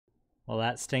Well,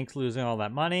 that stinks, losing all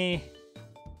that money.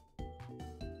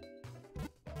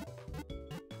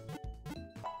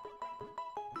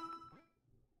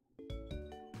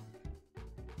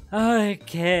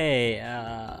 Okay,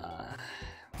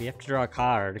 we have to draw a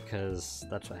card because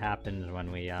that's what happens when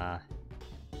we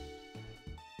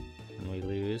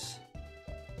lose.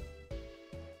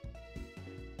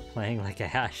 Playing like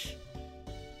Ash.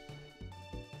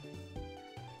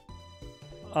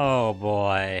 Oh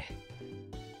boy.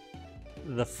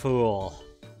 The Fool.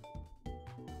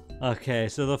 Okay,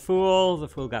 so the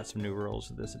Fool got some new rules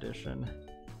with this edition.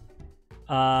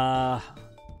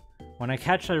 When I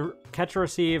catch or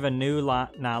receive a new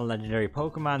non-legendary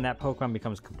Pokemon, that Pokemon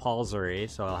becomes compulsory,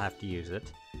 so I'll have to use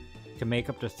it. I can make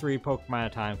up to 3 Pokemon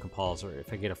at a time compulsory.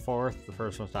 If I get a 4th, the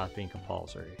first one stops being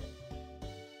compulsory.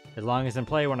 As long as in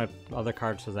play, when other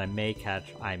card says I may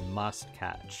catch, I must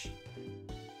catch.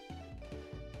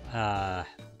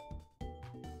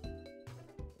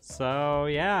 So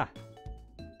yeah.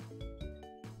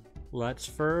 Let's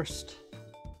first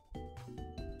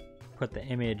put the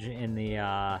image in the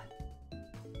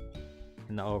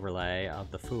overlay of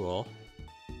the Fool.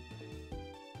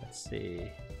 Let's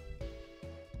see.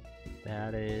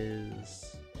 That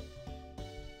is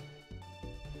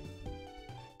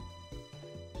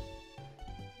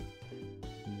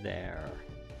there.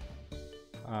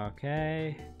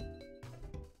 Okay.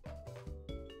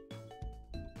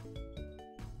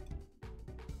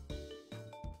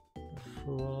 The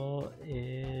Fool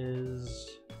is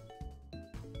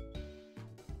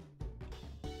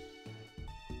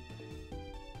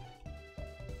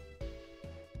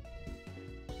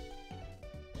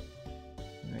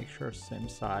make sure same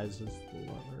size as the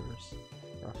levers,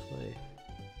 roughly.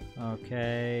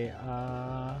 Okay,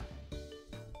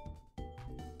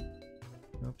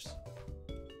 oops.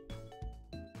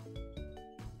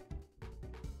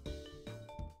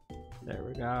 There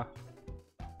we go.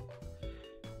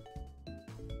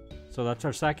 So that's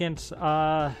our second,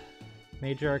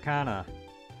 Major Arcana.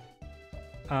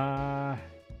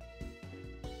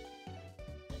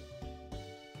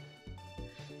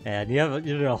 And you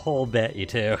did a whole bit, you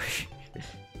two.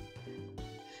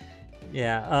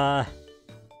 Yeah,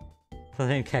 so I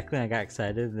think technically I got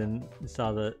excited, then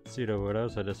saw the Pseudo-Widow,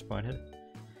 so disappointed.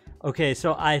 Okay,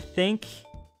 so I think...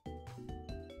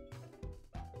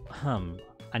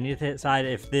 I need to decide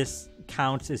if this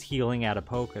counts as healing at a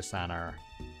Poké Center.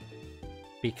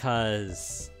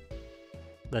 Because...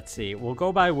 Let's see, we'll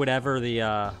go by whatever the,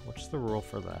 what's the rule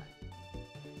for the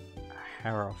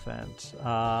Hierophant?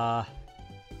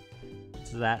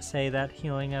 Does that say that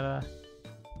healing at a...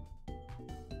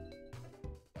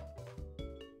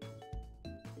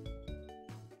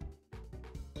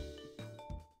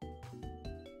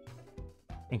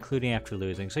 Including after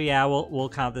losing. So yeah, we'll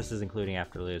count this as including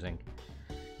after losing.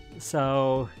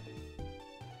 So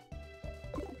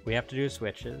we have to do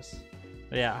switches.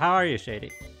 But yeah, how are you, Shady?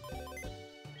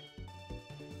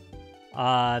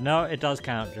 No, it does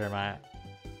count, Jeremiah.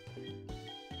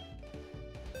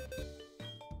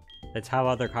 It's how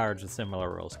other cards with similar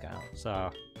rules count,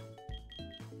 so...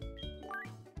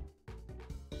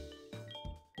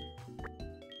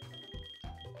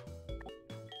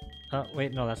 Oh,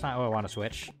 wait, no, that's not what I want to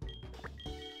switch.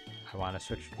 I want to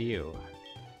switch with you.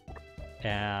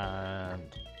 And...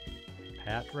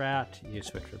 Pat Rat, you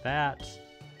switch with that.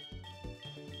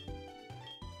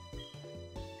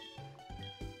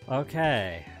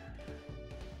 Okay.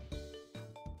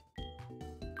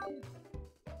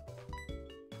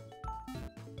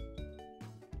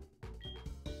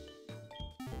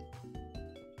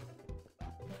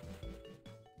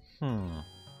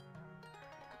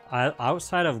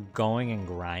 Outside of going and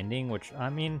grinding, which, I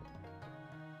mean,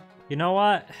 you know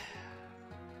what?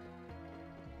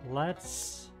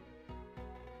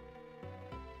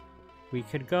 We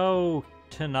could go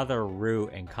to another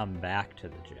route and come back to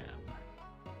the gym.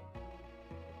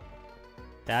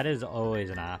 That is always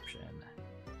an option.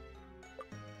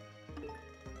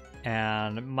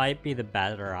 And it might be the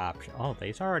better option. Oh,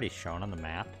 these are already shown on the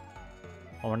map.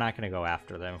 Well, we're not going to go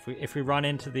after them. If we run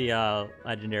into the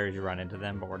legendaries, you run into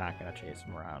them, but we're not going to chase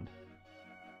them around.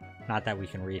 Not that we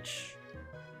can reach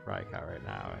Raikou right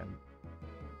now, and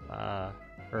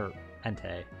or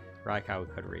Entei. Raikou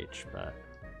we could reach, but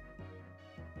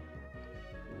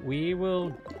we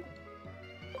will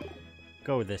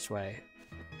go this way.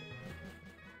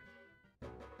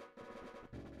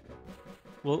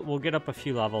 We'll get up a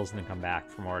few levels and then come back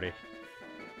for Morty.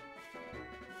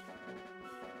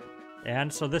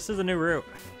 And so this is a new route.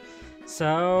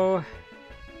 So,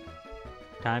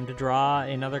 time to draw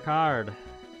another card.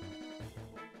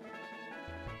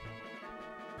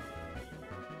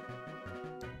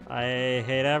 I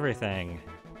hate everything.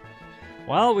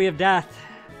 Well, we have death.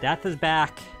 Death is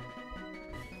back.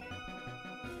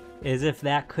 As if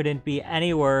that couldn't be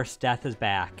any worse, death is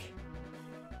back.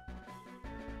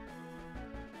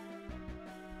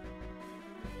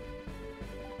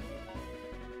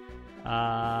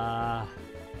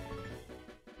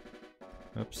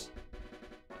 Oops.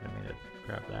 Didn't mean to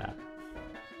grab that.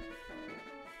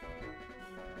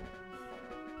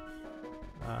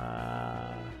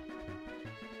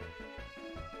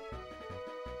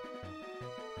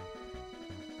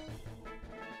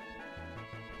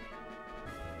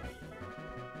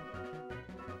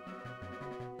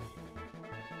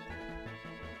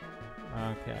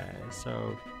 Okay,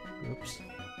 so, oops.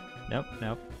 Nope,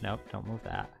 nope, nope, don't move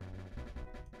that.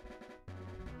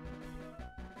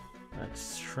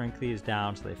 Let's shrink these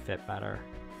down so they fit better.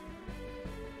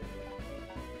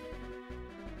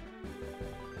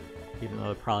 Even though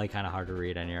they're probably kind of hard to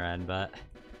read on your end, but...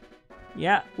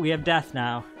 yeah, we have death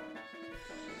now.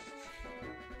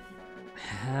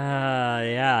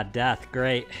 Yeah, death,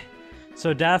 great.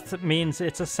 So death means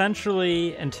it's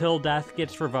essentially, until death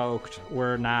gets revoked,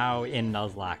 we're now in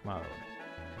Nuzlocke mode.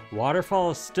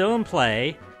 Waterfall is still in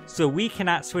play, so we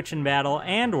cannot switch in battle,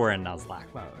 and we're in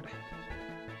Nuzlocke mode.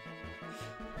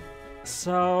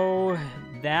 So,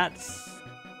 that's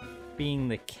being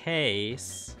the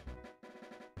case.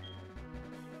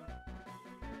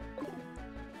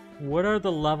 What are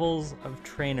the levels of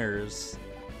trainers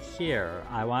here?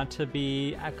 I want to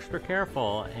be extra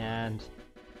careful, and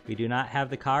we do not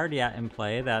have the card yet in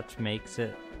play. That makes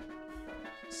it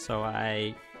so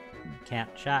I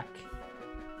can't check.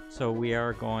 So we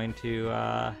are going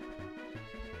to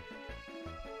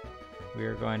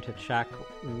check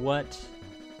what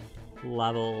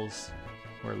levels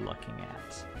we're looking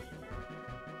at.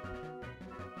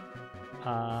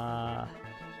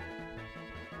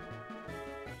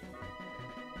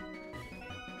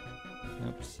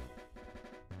 Oops.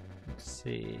 Let's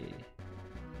see.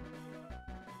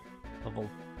 Level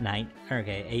 9,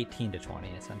 okay, 18 to 20,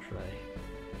 essentially.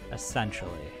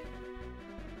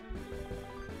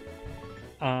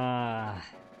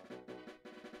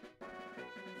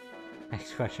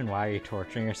 Next question, why are you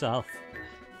torturing yourself?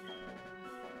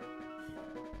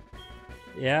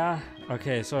 Yeah,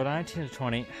 okay, so 19 to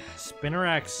 20.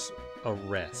 Spinnerack's a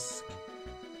risk.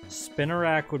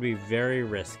 Spinnerack would be very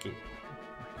risky.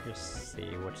 Just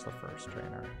see which the first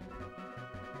trainer.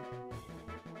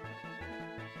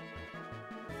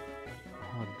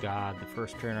 Oh god, the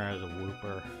first trainer has a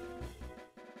whooper.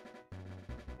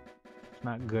 It's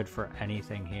not good for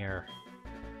anything here.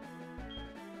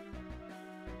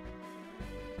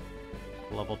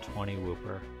 Level 20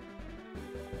 whooper.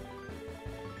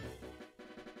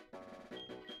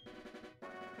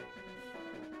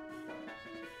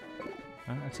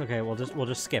 It's okay. We'll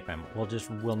just skip him.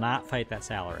 We'll not fight that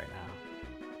Sal right now.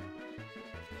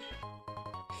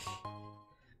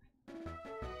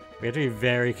 We have to be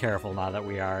very careful now that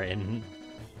we are in.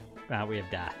 Now we have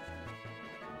death.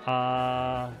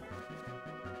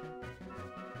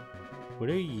 What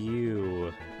are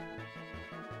you?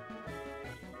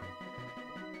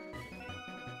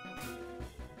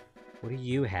 What do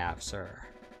you have, sir?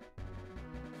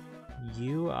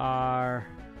 You are.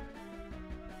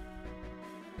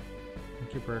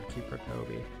 Bird Keeper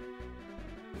Toby,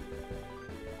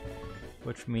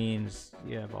 which means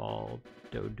you have all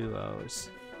duos.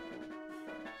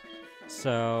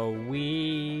 So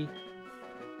we.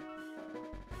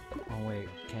 Oh wait,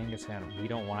 Kangaskhan, we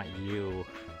don't want you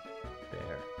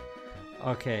there.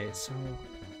 Okay, so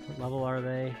what level are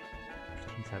they?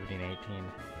 15, 17,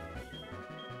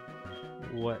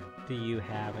 18. What do you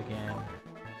have again?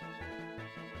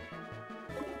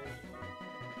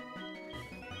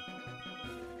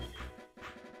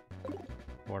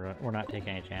 We're not taking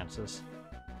any chances.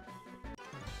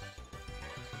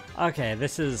 Okay,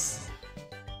 this.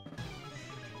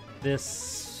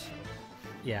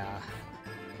 Yeah.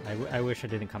 I wish I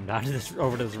didn't come down to this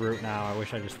over to this route now. I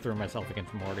wish I just threw myself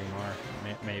against Morty more.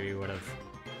 Maybe would have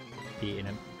beaten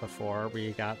him before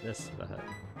we got this, but.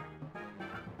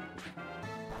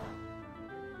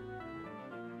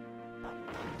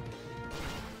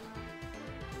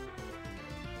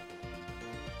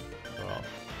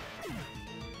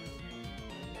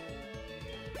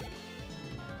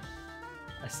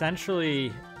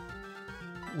 Essentially,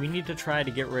 we need to try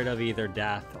to get rid of either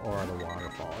death or the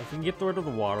waterfall. If we can get rid of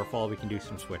the waterfall, we can do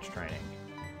some switch training.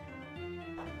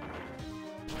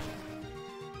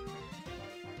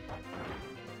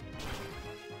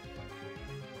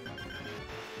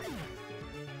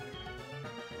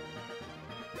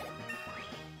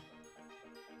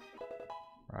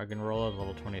 Rock and Roll is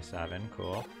level 27,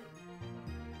 cool.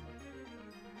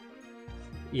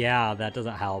 Yeah, that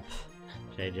doesn't help.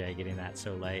 JJ getting that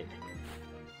so late.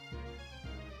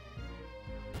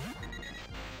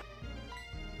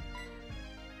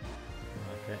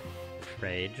 Okay.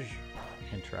 Rage.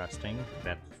 Interesting.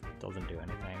 That doesn't do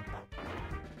anything.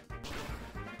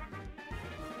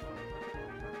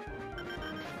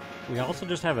 We also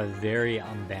just have a very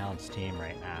unbalanced team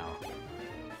right now.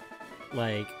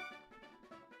 Like,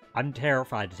 I'm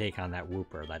terrified to take on that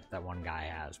Whooper that one guy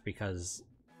has, because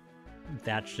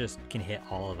that just can hit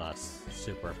all of us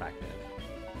super effective.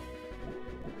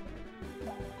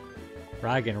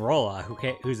 Raggenrola,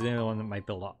 who's the only one that might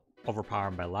build up, overpower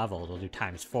him by level, it'll do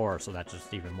 ×4, so that's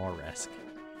just even more risk.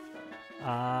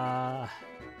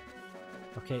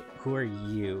 Okay, who are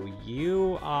you?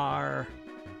 You are,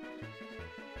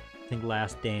 I think,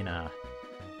 Last Dana.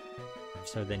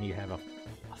 So then you have a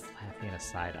Flappy and a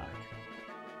Psyduck.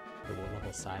 The what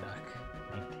level Psyduck?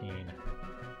 19.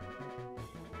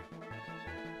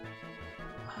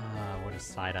 What does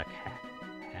Psyduck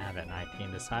have at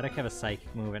 19? Does Psyduck have a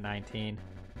Psychic move at 19?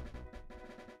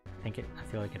 I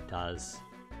feel like it does.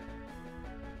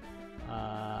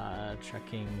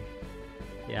 Checking.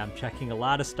 Yeah, I'm checking a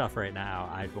lot of stuff right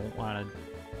now. I don't want to.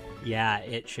 Yeah,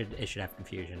 it should have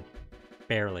confusion.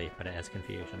 Barely, but it has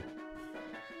confusion.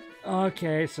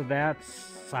 Okay, so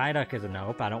that's Psyduck is a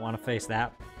nope. I don't want to face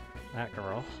that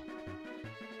girl.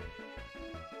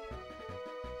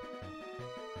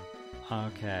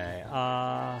 Okay,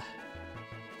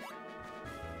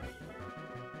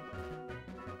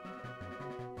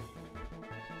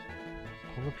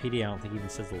 Wikipedia, I don't think even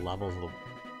says the levels of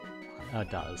the...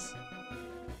 it does.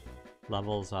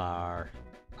 Levels are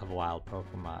of wild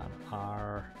Pokemon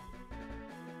are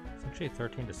essentially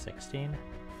 13 to 16.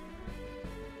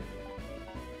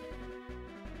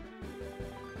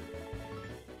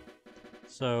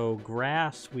 So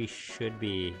grass, we should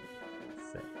be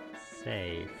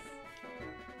safe.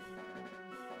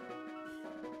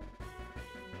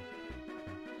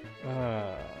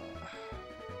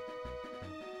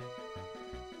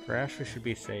 Grass, we should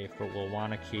be safe, but we'll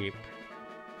want to keep...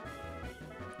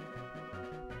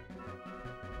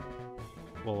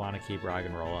 We'll want to keep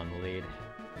Raggenrola on the lead.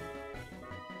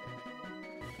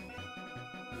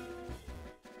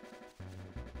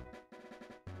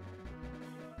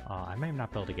 I might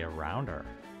not be able to get around her.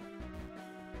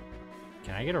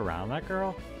 Can I get around that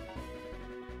girl?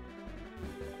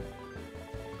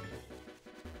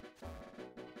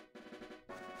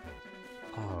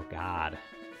 Oh, God.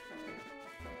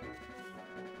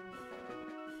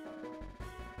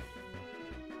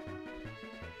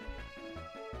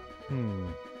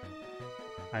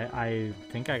 I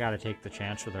think I gotta take the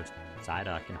chance with her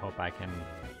Psyduck and hope I can...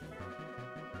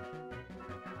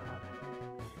 God.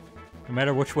 No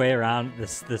matter which way around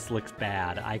this looks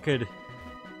bad, I could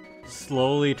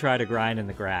slowly try to grind in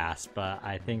the grass, but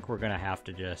I think we're gonna have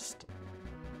to just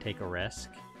take a risk.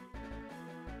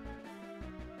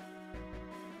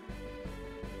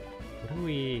 What do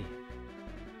we...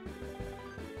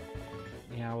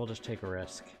 Yeah, we'll just take a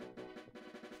risk.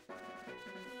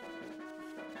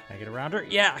 Can I get around her?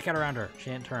 Yeah, I got around her. She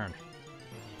didn't turn.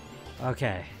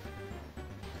 Okay.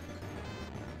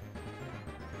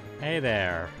 Hey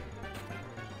there,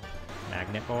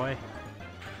 Magnet Boy.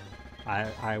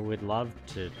 I would love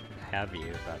to have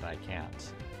you, but I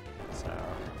can't. So...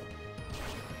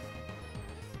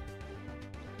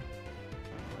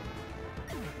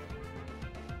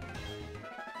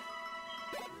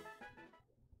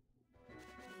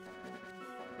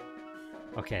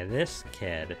 Okay, this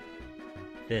kid,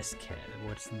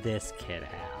 what's this kid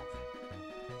have?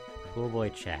 Cool boy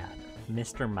Chad,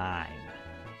 Mr. Mime.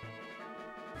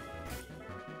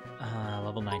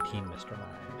 Level 19 Mr. Mime.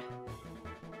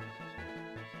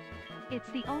 It's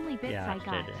the only bits I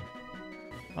got.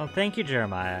 Well, thank you,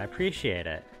 Jeremiah, I appreciate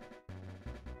it.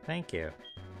 Thank you.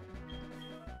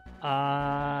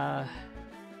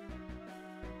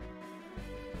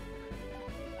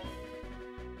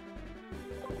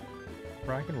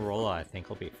 Raggenrola, I think,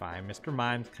 will be fine. Mr.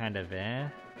 Mime's kind of eh.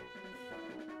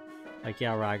 Like,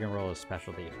 yeah, Raggenrola's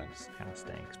special defense kind of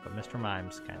stinks, but Mr.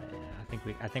 Mime's kind of eh.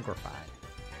 I think we're fine.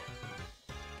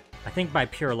 I think by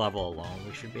pure level alone,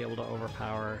 we should be able to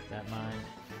overpower that Mime.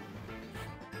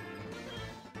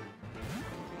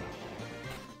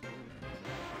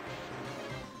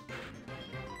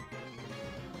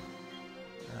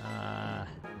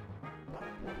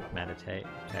 Meditate.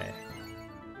 Okay.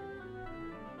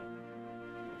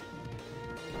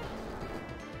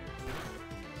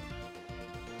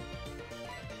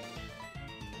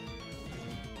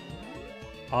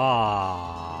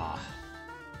 Ah.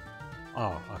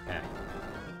 Oh,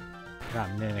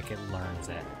 That mimic, it learns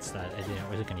it. It's not, it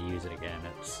wasn't going to use it again.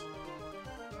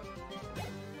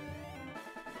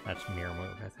 That's mirror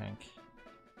move, I think.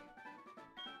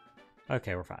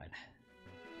 Okay, we're fine.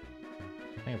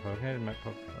 I think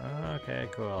okay,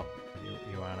 cool.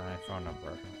 You want a phone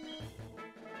number?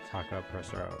 Talk about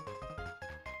press road.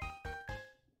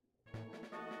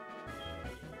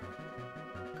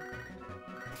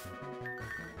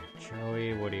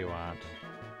 Joey, what do you want?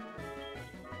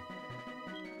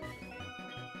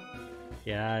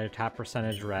 Yeah, top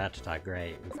percentage Ratata.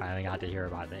 Great. We finally got to hear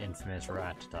about the infamous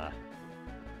Ratata.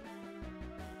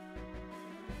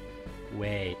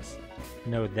 Wait.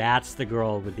 No, that's the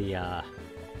girl with the,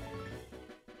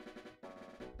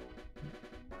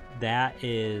 that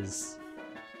is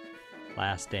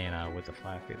Last Dana with the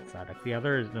flappy aesthetic. The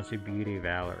other is must be Beauty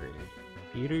Valerie.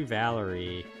 Beauty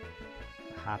Valerie,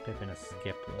 hop up in a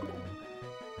skip room.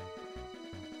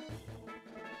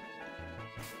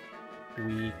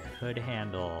 We could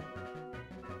handle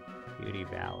Beauty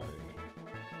Valerie.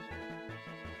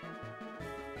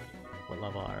 What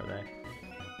level are they?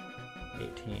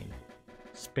 18.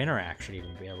 Spinnerack should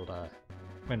even be able to...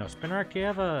 Wait, no, Spinnerack, do you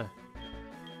have a... Do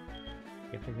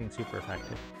you have anything super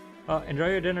effective? Oh, enjoy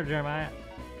your dinner, Jeremiah.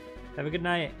 Have a good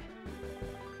night.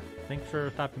 Thanks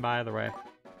for stopping by, the way.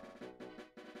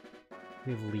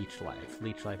 We have Leech Life.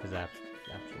 Leech Life is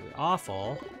absolutely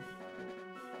awful.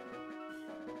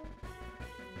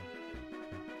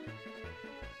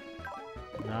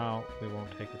 No, we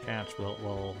won't take a chance.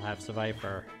 We'll have the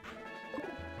Viper.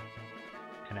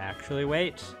 And actually,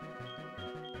 wait.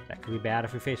 That could be bad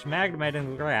if we face Magnemite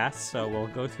in the grass, so we'll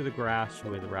go through the grass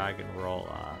with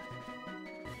Raggenrola.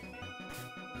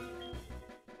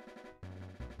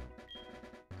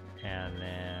 And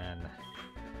then...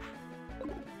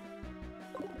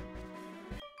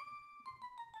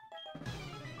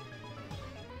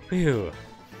 Phew.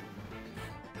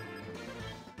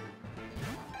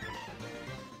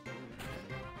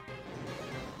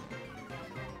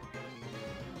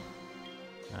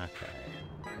 Okay,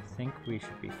 I think we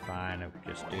should be fine if we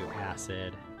just do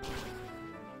acid.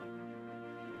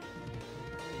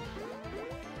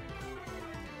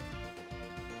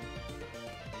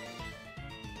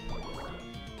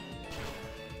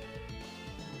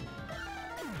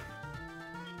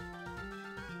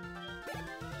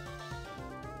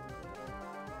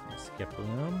 Skip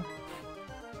Bloom.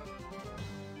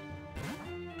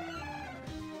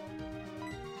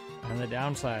 On the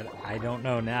downside, I don't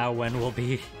know now when we'll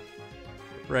be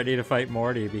ready to fight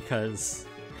Morty, because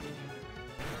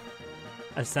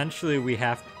essentially we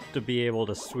have to be able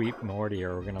to sweep Morty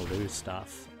or we're gonna lose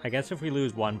stuff. I guess if we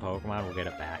lose one Pokemon, we'll get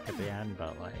it back at the end,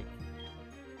 but like...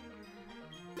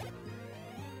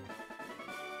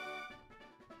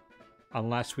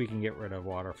 Unless we can get rid of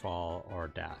Waterfall or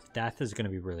Death. Death is gonna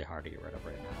be really hard to get rid of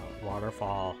right now.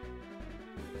 Waterfall...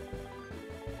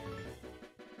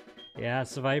 Yeah,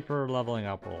 so Viper leveling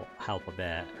up will help a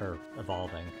bit, or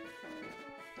evolving.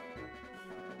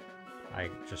 I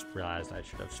just realized I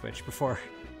should have switched before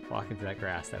walking through that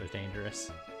grass. That was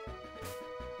dangerous.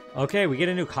 Okay, we get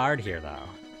a new card here, though.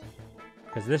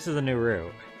 Because this is a new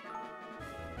route.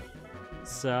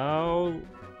 So...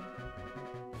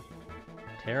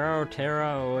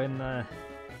 Taro in the...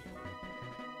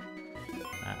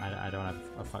 I don't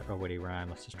have a witty rhyme.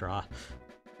 Let's just draw.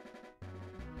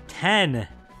 10!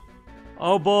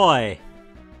 Oh boy!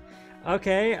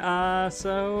 Okay,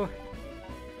 so...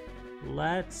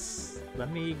 Let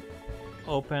me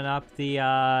open up the,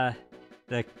 where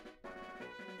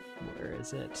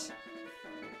is it?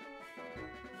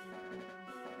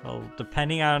 Well,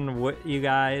 depending on what you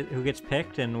guys, who gets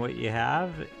picked and what you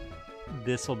have,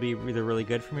 this will be either really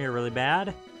good for me or really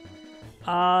bad.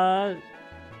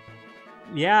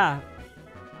 Yeah.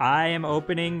 I am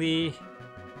opening the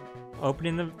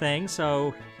thing,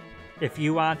 so if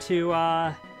you want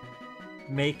to,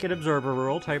 make an observer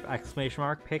rule, type exclamation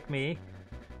mark, pick me.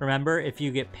 Remember, if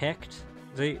you get picked,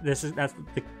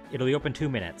 it'll be open 2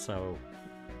 minutes, so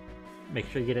make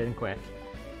sure you get it in quick.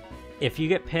 If you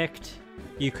get picked,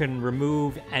 you can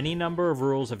remove any number of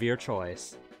rules of your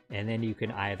choice, and then you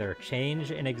can either change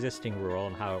an existing rule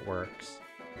and how it works,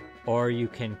 or you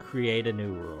can create a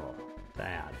new rule to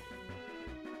add.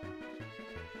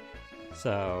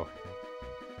 So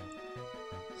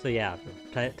yeah,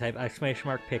 type exclamation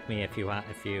mark pick me if you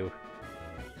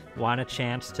want a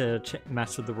chance to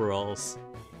mess with the rules.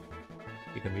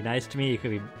 You can be nice to me, you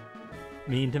can be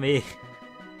mean to me.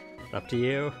 It's up to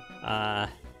you.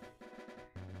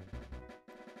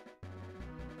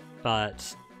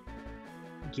 But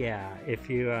yeah, if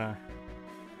you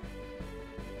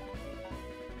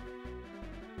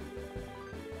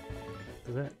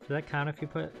Does that count if you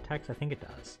put text? I think it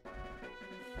does.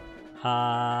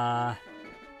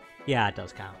 Yeah, it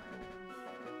does count.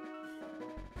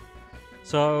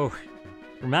 So,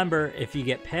 remember, if you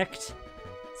get picked,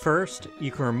 first,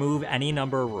 you can remove any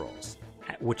number of rules,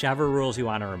 whichever rules you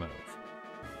want to remove.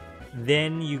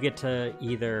 Then you get to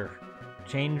either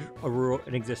change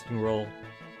an existing rule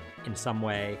in some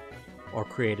way, or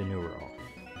create a new rule.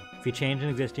 If you change an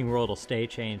existing rule, it'll stay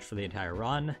changed for the entire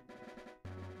run.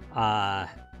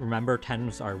 Remember,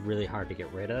 10s are really hard to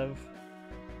get rid of.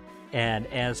 And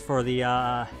as for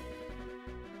the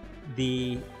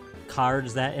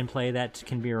cards that in play that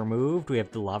can be removed, we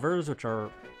have the Lovers, which are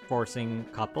forcing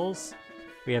couples.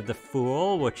 We have the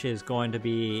Fool, which is going to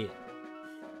be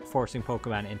forcing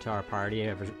Pokemon into our party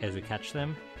as we catch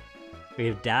them. We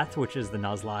have Death, which is the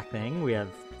Nuzlocke thing. We have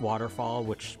Waterfall,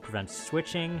 which prevents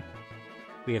switching.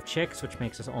 We have Chicks, which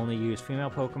makes us only use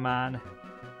female Pokemon.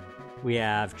 We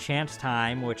have Chance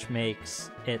Time, which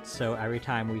makes it so every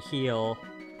time we heal,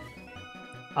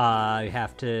 you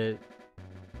have to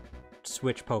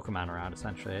switch Pokemon around,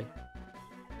 essentially.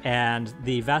 And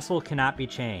the Vessel cannot be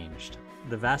changed.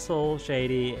 The Vessel,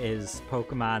 Shady, is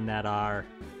Pokemon that are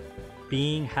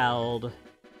being held.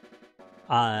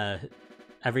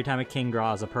 Every time a king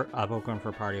draws a Pokemon for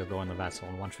a party, will go in the Vessel.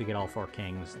 And once we get all 4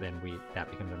 kings, then that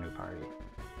becomes a new party.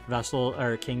 Vessel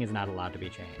or king is not allowed to be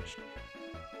changed.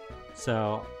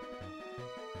 So,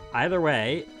 either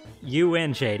way, you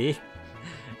win, Shady.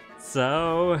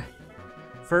 So,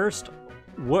 first,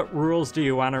 what rules do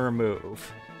you want to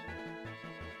remove?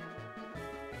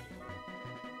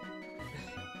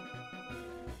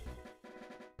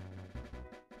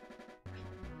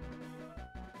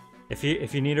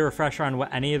 If you need a refresher on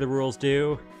what any of the rules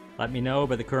do, let me know,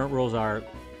 but the current rules are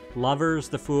Lovers,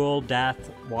 the Fool,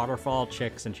 Death, Waterfall,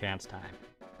 Chicks, and Chance Time.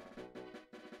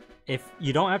 If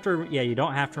you don't have to, you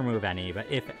don't have to remove any, but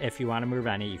if you want to remove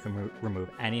any, you can remove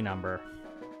any number.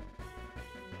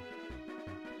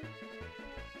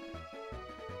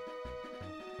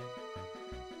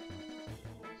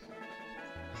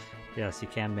 Yes, you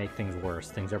can make things worse.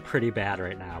 Things are pretty bad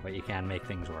right now, but you can make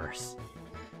things worse.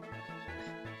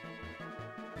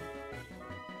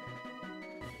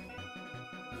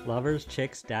 Lovers,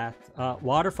 Chicks, Death.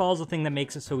 Waterfall is the thing that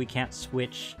makes it so we can't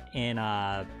switch in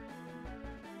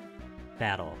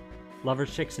battle.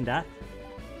 Lovers, Chicks, and Death?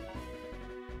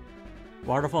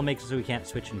 Waterfall makes it so we can't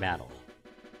switch in battle.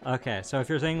 Okay, so if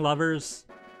you're saying Lovers,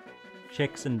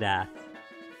 Chicks, and Death.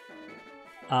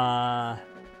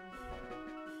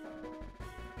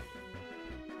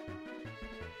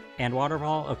 And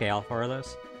Waterfall? Okay, all 4 of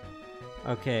those.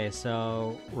 Okay,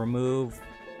 so remove...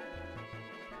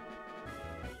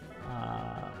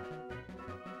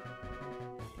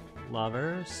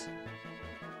 Lovers.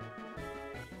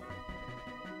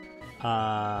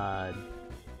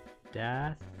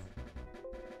 Death.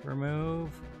 Remove.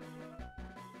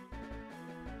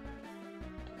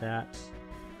 That.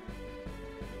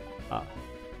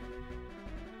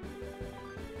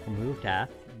 Remove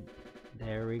Death.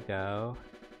 There we go.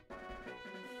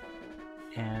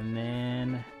 And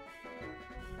then...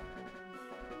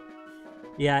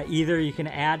 yeah, either you can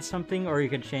add something or you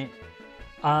can change...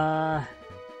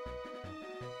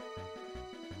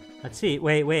 let's see.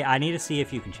 Wait. I need to see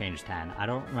if you can change 10. I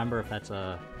don't remember if that's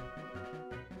a...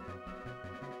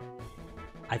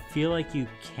 I feel like you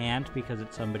can't because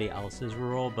it's somebody else's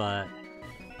rule, but...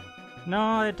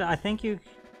 no, I think you...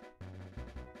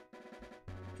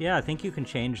 yeah, I think you can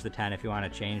change the 10 if you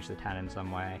want to change the 10 in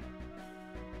some way.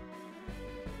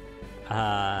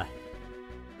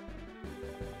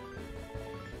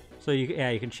 So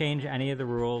you can change any of the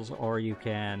rules, or you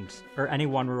can, or any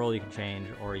one rule you can change,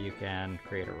 or you can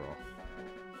create a rule.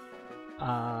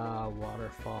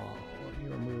 Waterfall, let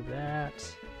me remove that.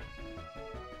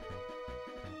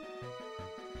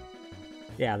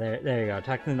 Yeah, there you go.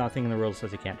 Technically nothing in the rules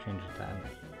says you can't change the 10.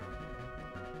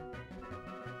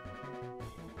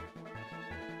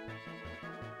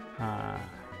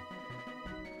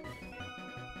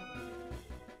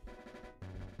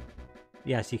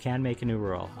 Yes, you can make a new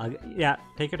rule. Yeah,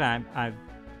 take your time. I'm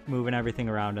moving everything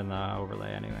around in the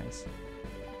overlay anyways.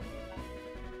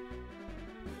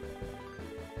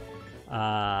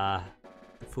 The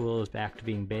Fool is back to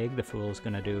being big. The Fool is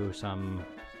going to do some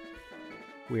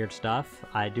weird stuff.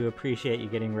 I do appreciate you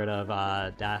getting rid of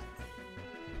Death.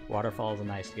 Waterfall is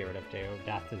nice to get rid of too.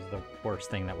 Death is the worst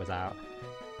thing that was out.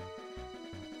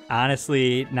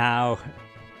 Honestly, now...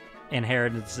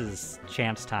 Inheritance's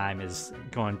Chance Time is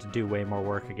going to do way more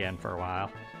work again for a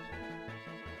while.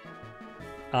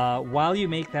 While you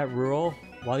make that rule,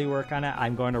 while you work on it,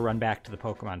 I'm going to run back to the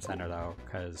Pokemon Center, though,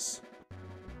 because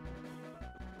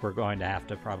we're going to have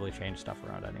to probably change stuff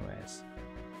around anyways.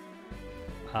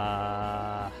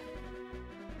 I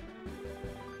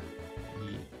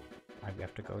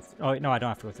have to go oh, no, I don't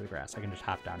have to go through the grass. I can just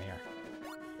hop down here.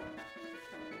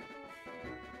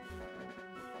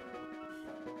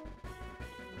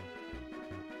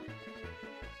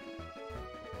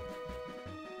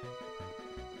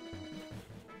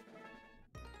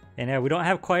 And yeah, we don't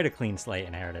have quite a clean slate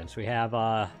inheritance. We have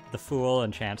the Fool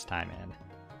and Chance Time in.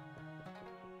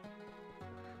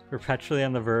 Perpetually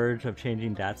on the verge of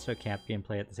changing death, so it can't be in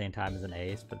play at the same time as an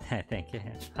ace, but I think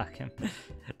fucking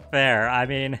fair. I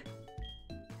mean,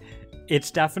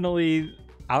 it's definitely,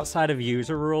 outside of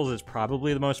user rules, it's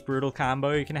probably the most brutal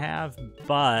combo you can have,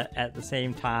 but at the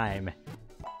same time,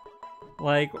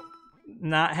 like,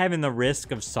 not having the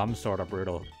risk of some sort of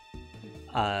brutal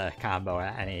combo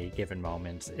at any given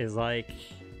moment is like,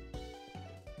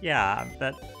 yeah,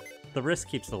 that the risk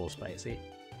keeps it a little spicy.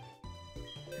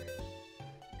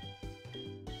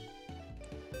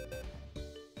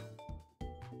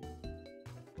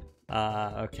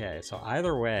 Okay, so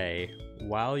either way,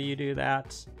 while you do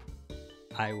that,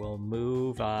 I will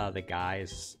move the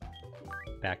guys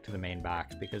back to the main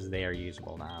box because they are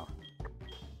usable now.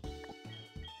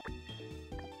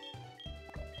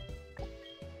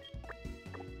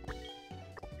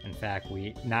 In fact,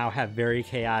 we now have very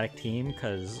chaotic team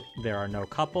because there are no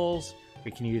couples,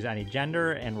 we can use any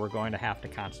gender, and we're going to have to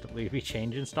constantly be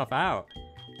changing stuff out.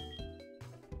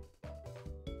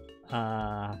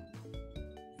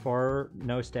 For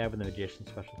no stab with the magician,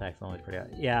 special attacks only pretty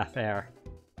high. Yeah, fair.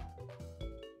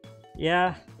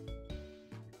 Yeah,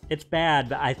 it's bad,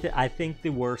 but I think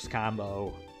the worst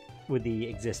combo with the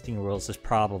existing rules is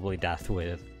probably death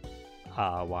with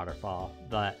waterfall.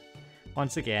 But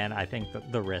once again, I think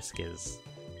that the risk is,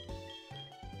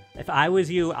 if I was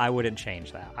you, I wouldn't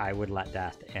change that. I would let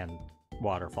death and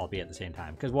waterfall be at the same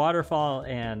time, because waterfall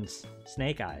and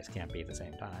snake eyes can't be at the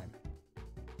same time.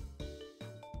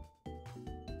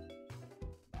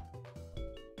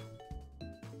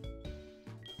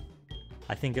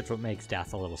 I think it's what makes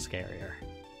death a little scarier.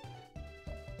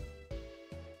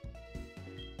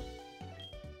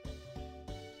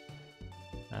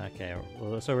 Okay,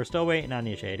 well, so we're still waiting on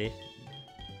you, Shady.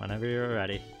 Whenever you're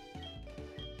ready.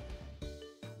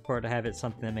 For it to have it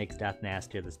something that makes death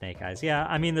nastier than snake eyes. Yeah,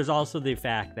 I mean, there's also the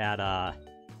fact that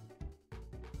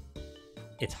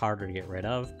it's harder to get rid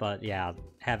of, but yeah,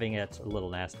 having it a little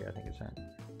nastier, I think is right.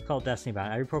 It's called Destiny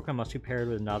Bound. Every Pokemon must be paired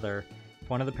with another. If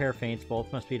one of the pair faints,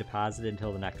 both must be deposited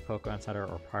until the next Pokemon Center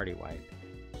or party wipe.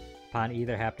 Upon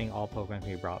either happening, all Pokemon can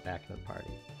be brought back to the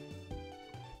party.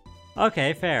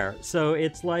 Okay, fair. So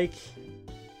it's like,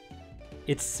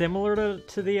 it's similar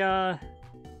to the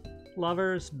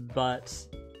lovers, but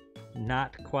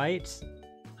not quite.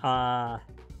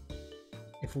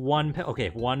 If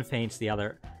one faints, the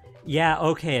other. Yeah,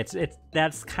 okay. It's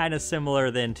that's kind of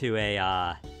similar then to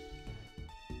a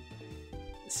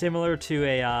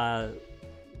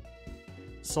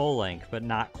Soul Link, but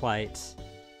not quite.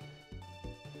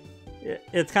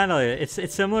 It's kind of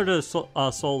it's similar to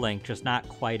Soul Link, just not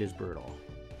quite as brutal.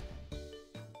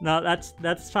 No,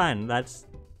 that's fine. That's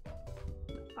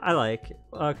I like.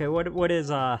 Okay, what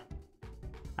is I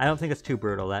don't think it's too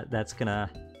brutal. That's gonna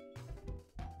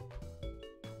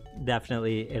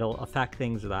definitely, it'll affect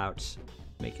things without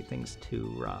making things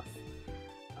too rough.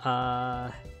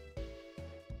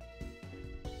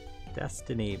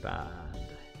 Destiny Bond.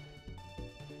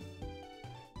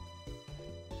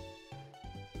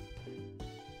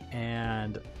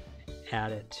 And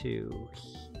add it to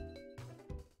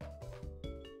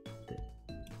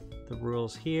the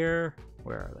rules here.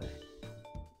 Where are they?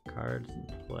 Cards in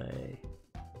play.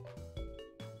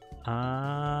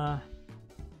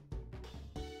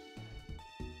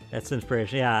 That's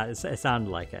inspiration. Yeah, it sounded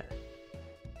like it.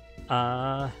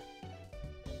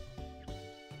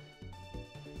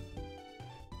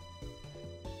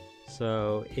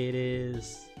 So it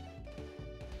is.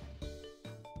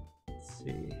 Let's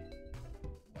see.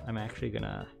 I'm actually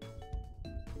gonna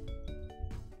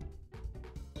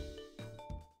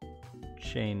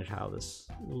change how this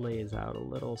lays out a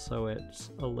little so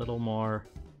it's a little more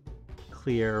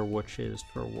clear which is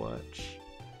for which.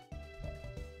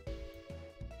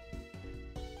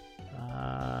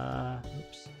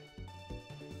 Oops.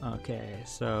 Okay,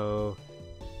 so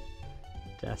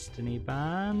Destiny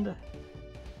Bond.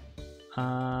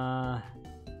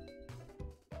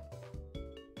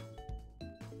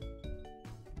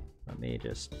 Let me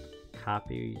just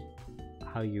copy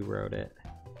how you wrote it.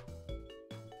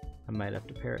 I might have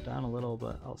to pare it down a little,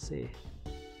 but I'll see.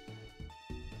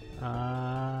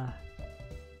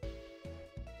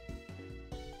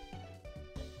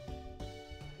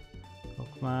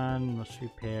 Pokemon must be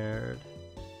paired.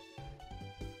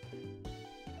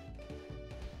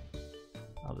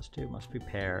 Oh, this dude must be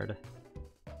paired.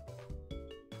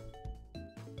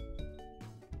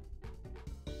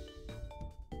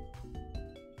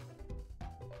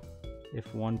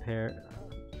 If one pair...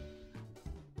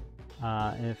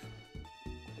 if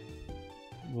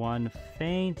one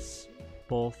faints,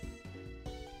 both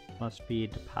must be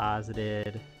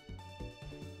deposited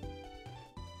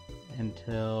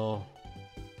until...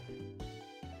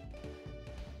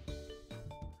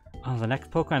 Oh, the next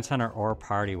Pokemon Center or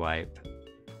Party Wipe.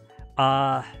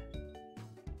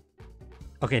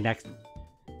 Okay, next...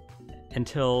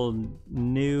 Until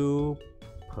new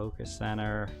Poké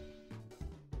Center...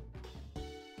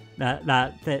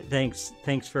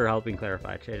 Thanks for helping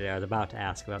clarify, JJ. I was about to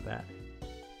ask about that.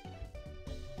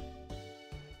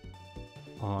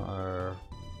 Or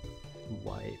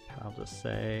wipe, I'll just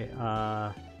say.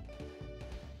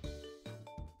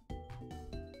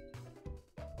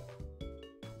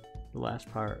 The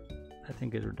last part, I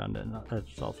think, is redundant.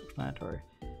 That's self-explanatory.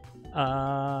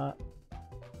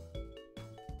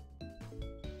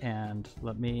 And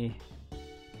let me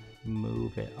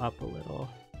move it up a little.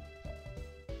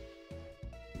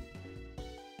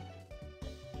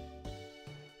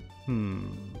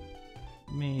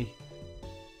 Me.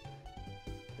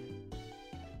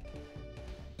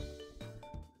 I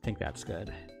think that's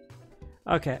good.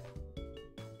 Okay.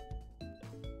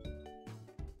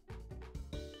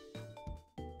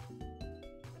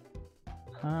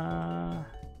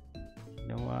 You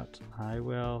know what? I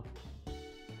will.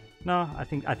 No, I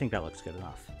think that looks good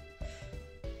enough.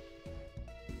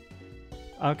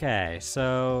 Okay,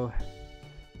 so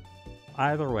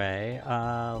either way,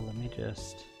 let me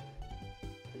just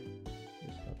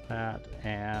that,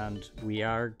 and we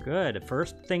are good.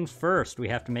 First things first, we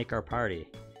have to make our party.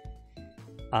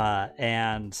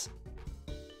 And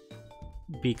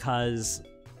because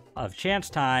of chance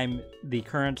time, the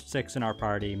current 6 in our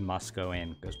party must go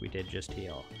in because we did just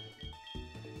heal.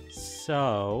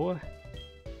 So,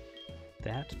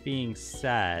 that being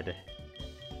said,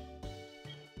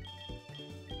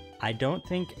 I don't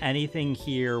think anything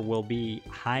here will be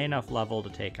high enough level to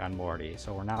take on Morty,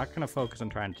 so we're not going to focus on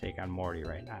trying to take on Morty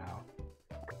right now.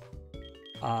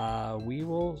 We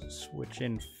will switch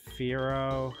in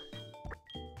Fearow.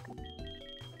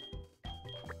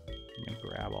 I'm going to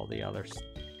grab all the others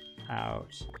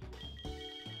out.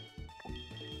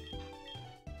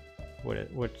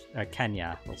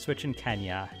 Kenya. We'll switch in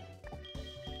Kenya.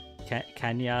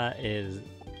 Kenya is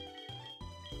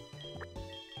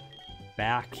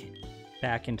back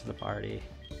into the party.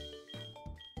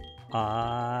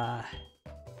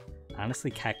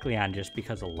 Honestly, Kecleon just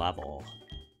because of level.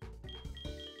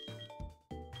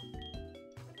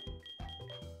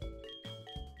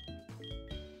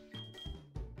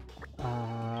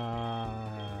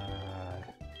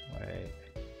 Wait.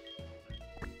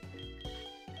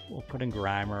 We'll put in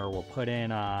Grimer. We'll put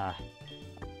in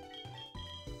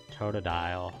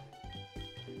Totodile.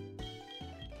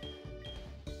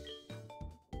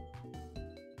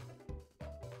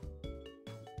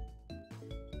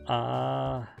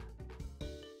 I'm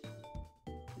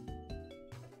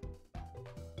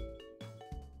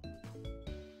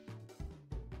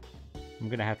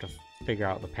gonna have to figure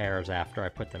out the pairs after I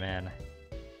put them in.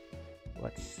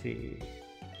 Let's see.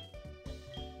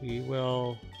 We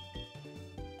will...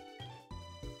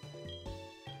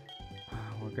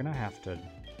 we're gonna have to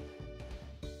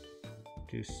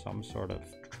do some sort of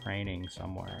training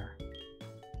somewhere.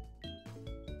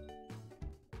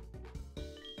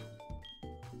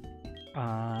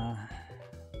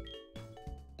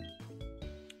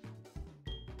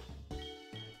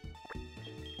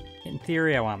 In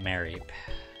theory, I want Mareep.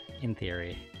 In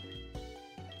theory.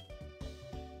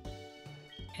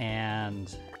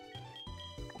 And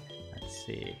let's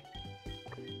see.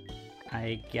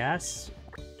 I guess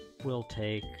we'll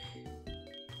take...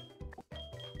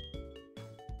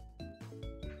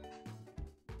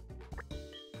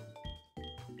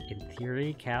 in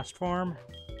theory, cast form?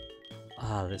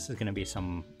 Oh, this is going to be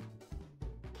some...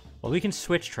 Well, we can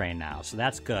switch train now, so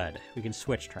that's good. We can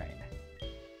switch train.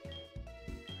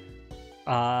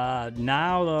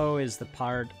 Now, though, is the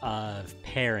part of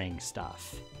pairing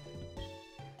stuff.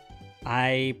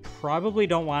 I probably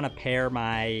don't want to pair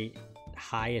my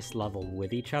highest level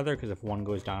with each other, because if one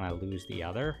goes down, I lose the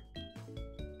other.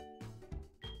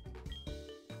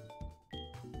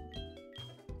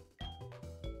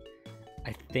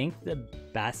 I think the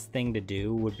best thing to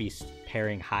do would be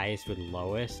pairing highest with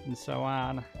lowest and so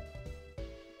on.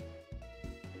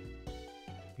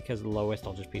 Because lowest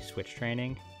I'll just be switch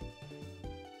training.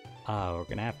 We're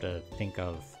gonna have to think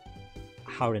of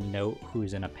how to note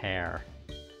who's in a pair.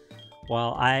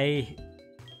 Well, I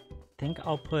think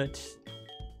I'll put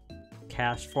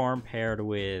cast form paired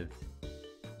with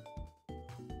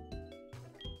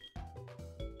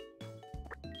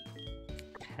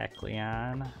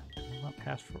Kecleon.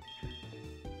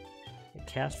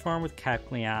 Cast form with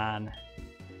Kecleon.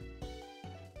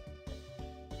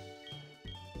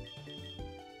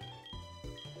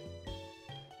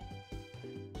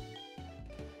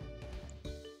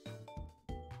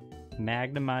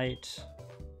 Magnemite.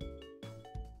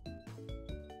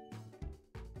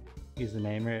 Use the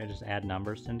name here and just add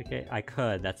numbers to indicate. I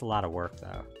could. That's a lot of work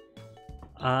though.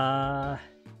 I'm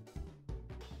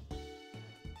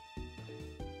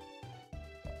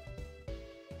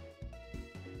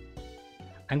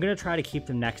gonna try to keep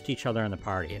them next to each other in the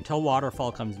party. Until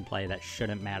Waterfall comes in play, that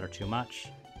shouldn't matter too much.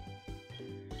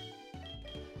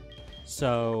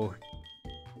 So,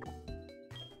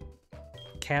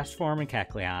 cast form and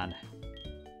Kecleon.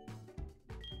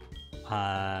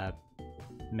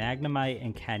 Magnemite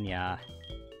and Kenya.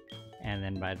 And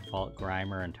then by default,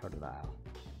 Grimer and Totodile.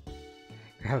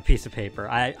 Grab a piece of paper.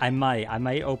 I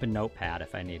might open Notepad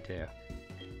if I need to.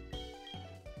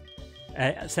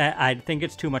 I think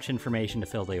it's too much information to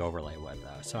fill the overlay with,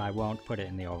 though, so I won't put it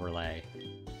in the overlay.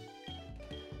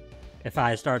 If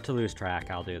I start to lose track,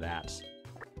 I'll do that.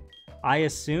 I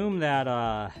assume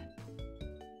that,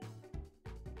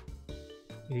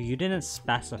 you didn't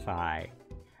specify.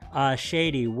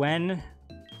 Shady, when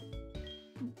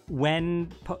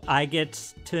I get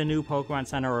to a new Pokemon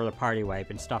Center or the Party Wipe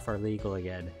and stuff are legal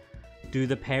again, do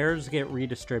the pairs get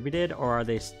redistributed, or are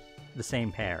they the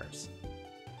same pairs?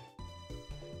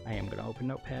 I am going to open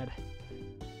Notepad.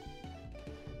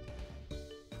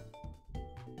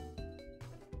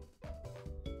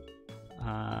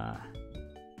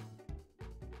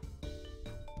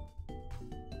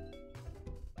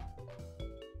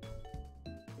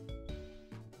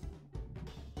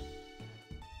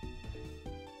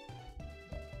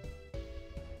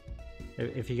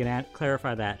 If you can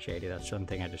clarify that, Shady, that's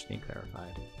something I just need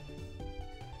clarified.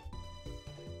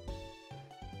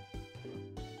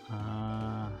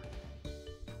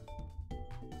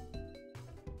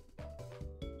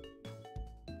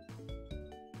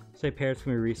 Say pairs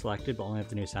can be reselected, but only at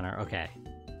the new center. Okay.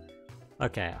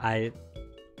 Okay, I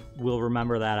will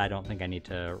remember that. I don't think I need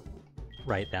to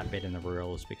write that bit in the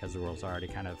rules because the rules are already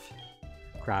kind of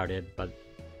crowded, but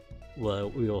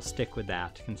we will stick with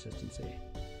that consistency.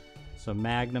 So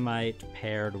Magnemite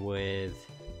paired with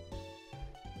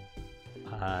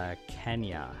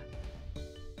Kenya.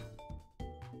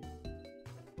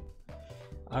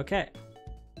 Okay.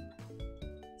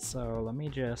 So let me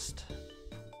just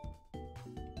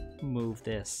move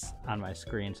this on my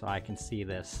screen so I can see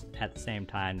this at the same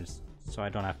time, so I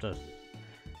don't have to,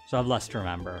 so I have less to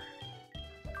remember.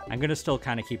 I'm gonna still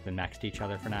kind of keep them next to each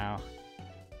other for now,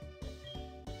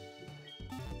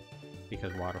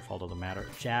 because Waterfall doesn't matter.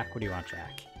 Jack, what do you want,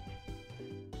 Jack?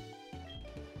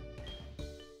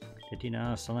 Did you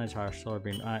know Sunlight's harsh solar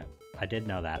beam? I did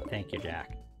know that. Thank you,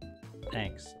 Jack.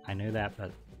 Thanks. I knew that,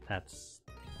 but that's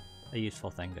a useful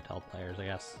thing to tell players, I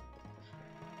guess.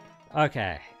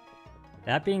 Okay.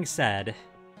 That being said,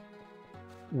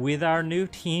 with our new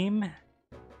team,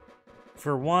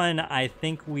 for one, I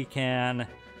think we can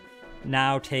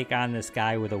now take on this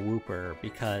guy with a Wooper,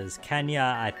 because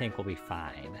Kenya, I think, will be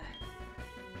fine.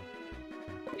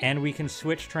 And we can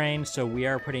switch trains, so we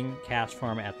are putting cast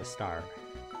form at the start.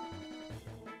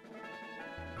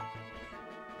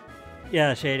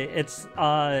 Yeah, Shady, it's,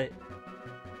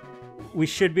 we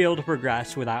should be able to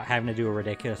progress without having to do a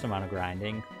ridiculous amount of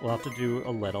grinding. We'll have to do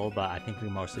a little, but I think we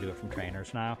mostly do it from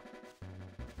trainers now.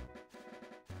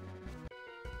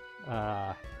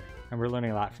 And we're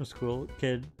learning a lot from school,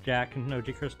 kid Jack and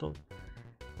OG Crystal.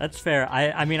 That's fair.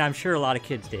 I mean, I'm sure a lot of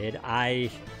kids did.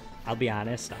 I'll be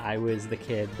honest, I was the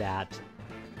kid that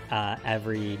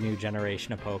every new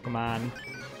generation of Pokemon,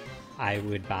 I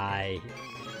would buy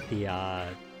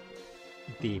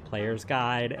the player's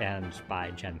guide, and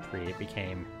by Gen 3 it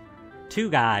became two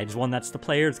guides, one that's the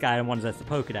player's guide and one that's the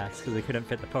Pokedex, because they couldn't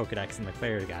fit the Pokedex in the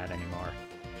player's guide anymore.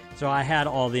 So I had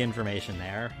all the information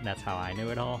there, and that's how I knew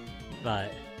it all.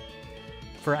 But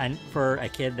for a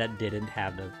kid that didn't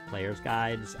have the player's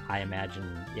guides, I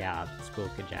imagine, yeah, School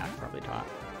Kid Jack probably taught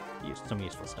some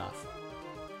useful stuff.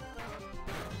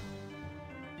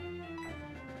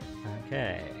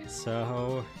 Okay,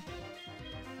 so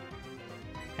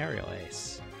Aerial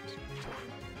Ace.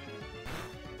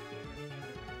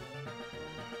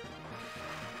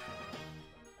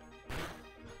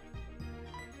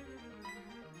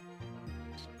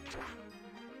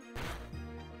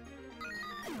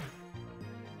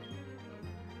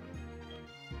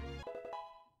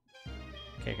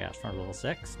 Okay, cast form level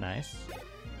 6, nice.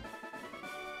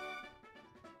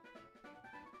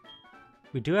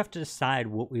 We do have to decide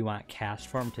what we want cast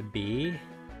form to be.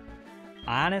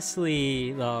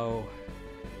 Honestly, though,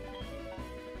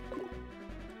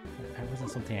 that wasn't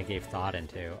something I gave thought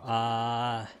into.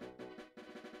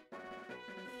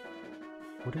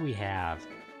 What do we have?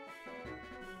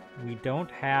 We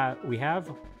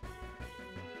have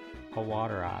a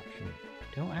water option.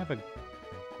 We don't have a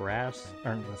grass,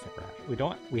 or that's not grass.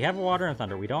 We have a water and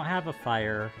thunder. We don't have a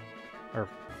fire, or,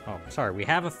 oh, sorry, we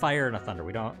have a fire and a thunder.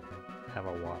 We don't have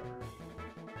a water.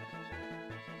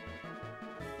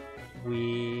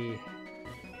 We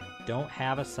don't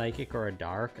have a psychic or a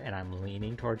dark, and I'm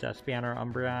leaning towards Espeon or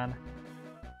Umbreon.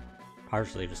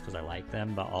 Partially just because I like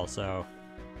them, but also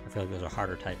I feel like those are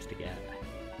harder types to get.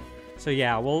 So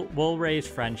yeah, we'll raise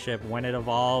friendship. When it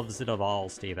evolves to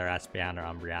either Espeon or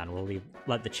Umbreon. We'll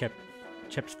let the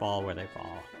chips fall where they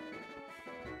fall.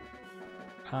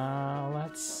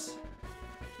 Let's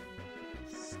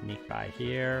sneak by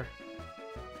here.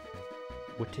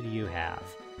 What did you have?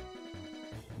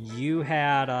 You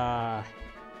had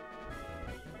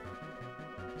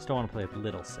still want to play a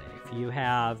little safe. You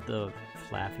have the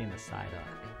Flaffy and the Psyduck.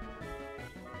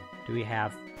 Do we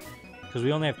have... Because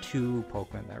we only have 2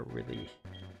 Pokemon that are really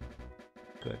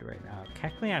good right now.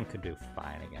 Kecleon could do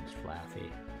fine against Flaffy.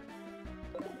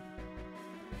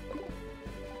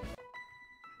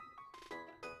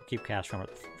 Keep Castform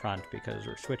at the front because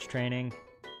we're switch training.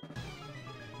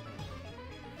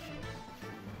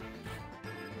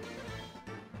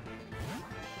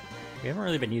 We haven't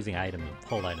really been using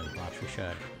hold items much, we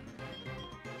should.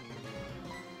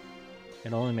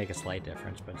 It'll only make a slight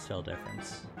difference, but still a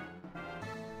difference.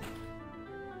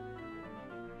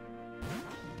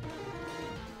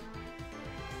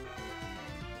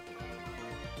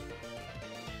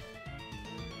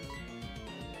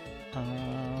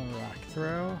 Rock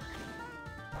throw.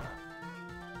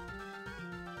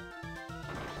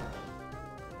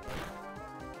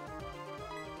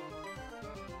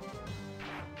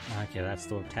 Okay, that's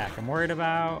the attack I'm worried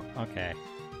about. Okay.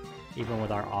 Even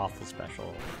with our awful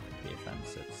special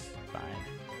defense, it's fine.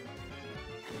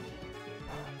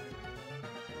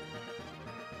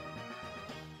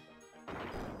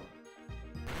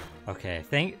 Okay,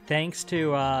 thanks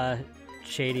to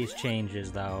Shady's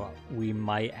changes, though, we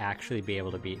might actually be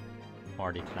able to beat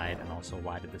Morty tonight. And also,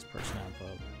 why did this person have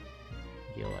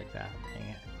a heal like that? Dang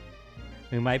it.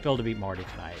 We might be able to beat Morty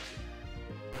tonight.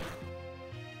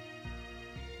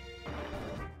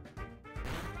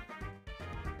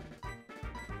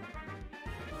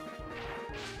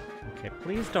 Okay,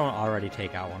 please don't already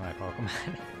take out one of my Pokemon.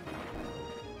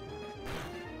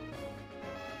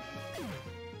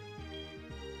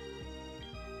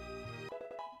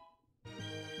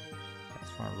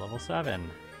 That's from level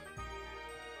 7.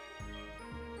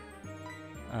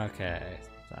 Okay,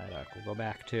 Psyduck. We'll go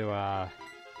back to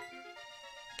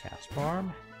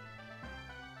Castform.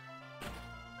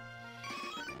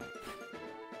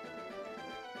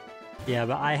 Yeah,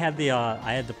 but I had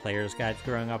the player's guides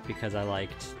growing up because I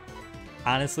liked.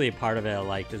 Honestly, part of it I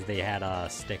liked is they had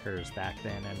stickers back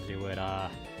then, and you would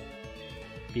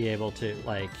be able to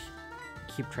like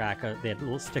keep track of. They had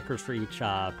little stickers for each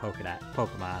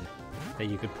Pokemon that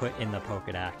you could put in the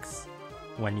Pokedex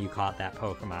when you caught that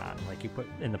Pokemon. Like you put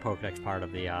in the Pokedex part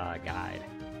of the guide,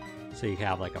 so you could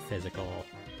have like a physical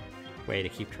way to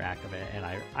keep track of it, and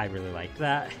I really liked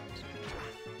that.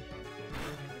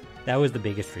 That was the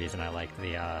biggest reason I liked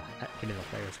the getting the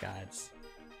player's guides.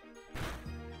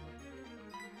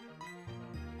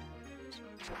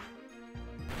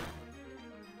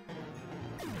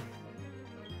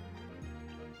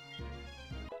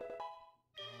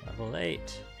 Level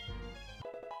 8.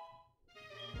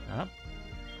 Up.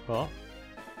 Cool.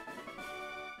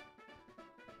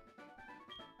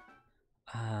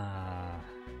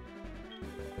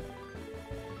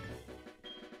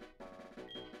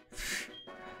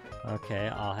 Okay,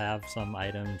 I'll have some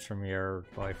items from your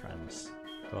boyfriends.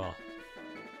 Cool.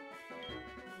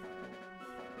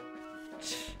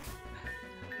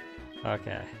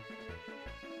 Okay.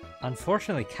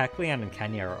 Unfortunately, Kecleon and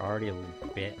Kenya are already a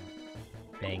bit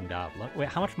banged up. Wait,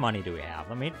 how much money do we have?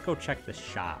 Let me go check the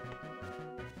shop.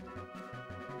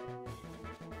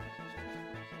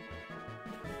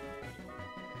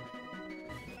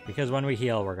 Because when we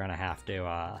heal, we're gonna have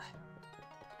to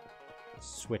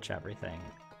switch everything.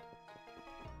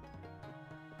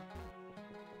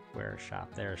 Where's shop?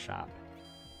 There's shop.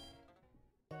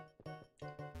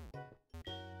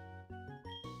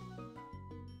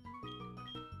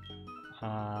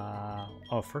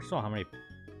 Oh, first of all, how many?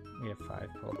 We have 5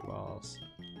 Pokeballs.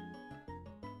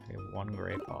 We have 1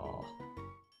 Great Ball.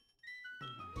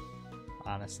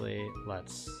 honestly,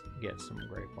 let's get some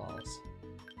Great Balls.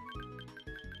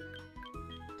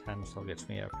 10 still gets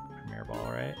me a Premier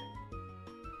Ball, right?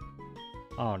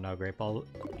 Oh no, Great Ball.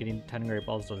 Getting 10 Great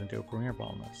Balls doesn't do a Premier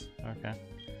Ball in this. Okay.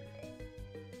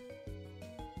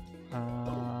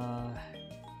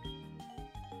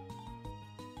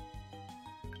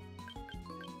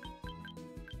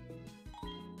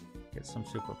 Get some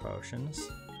Super Potions.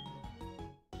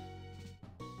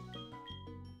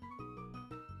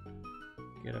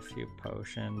 Get a few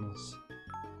potions.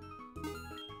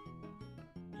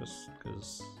 Just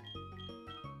because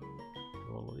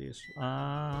we'll use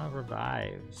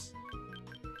revives.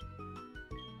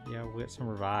 Yeah, we'll get some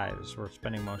revives. We're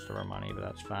spending most of our money, but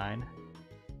that's fine.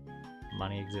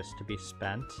 Money exists to be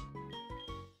spent.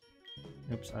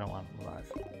 Oops, I don't want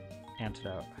revive.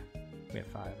 Antidote. We have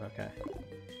 5, okay.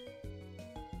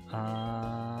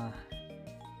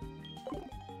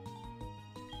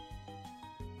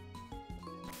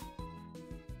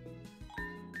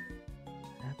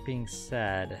 That being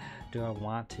said, do I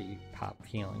want to pop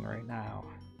healing right now?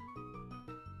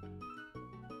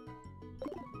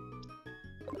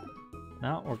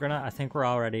 No, we're gonna, I think we're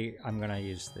already, I'm gonna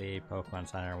use the Pokemon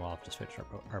Center and we'll have to switch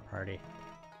our party.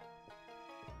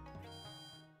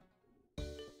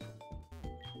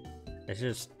 It's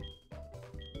just,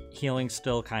 healing's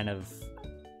still kind of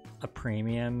a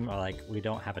premium, or like we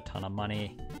don't have a ton of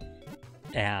money,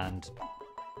 and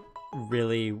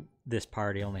really this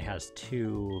party only has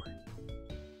 2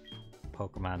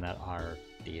 Pokemon that are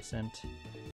decent.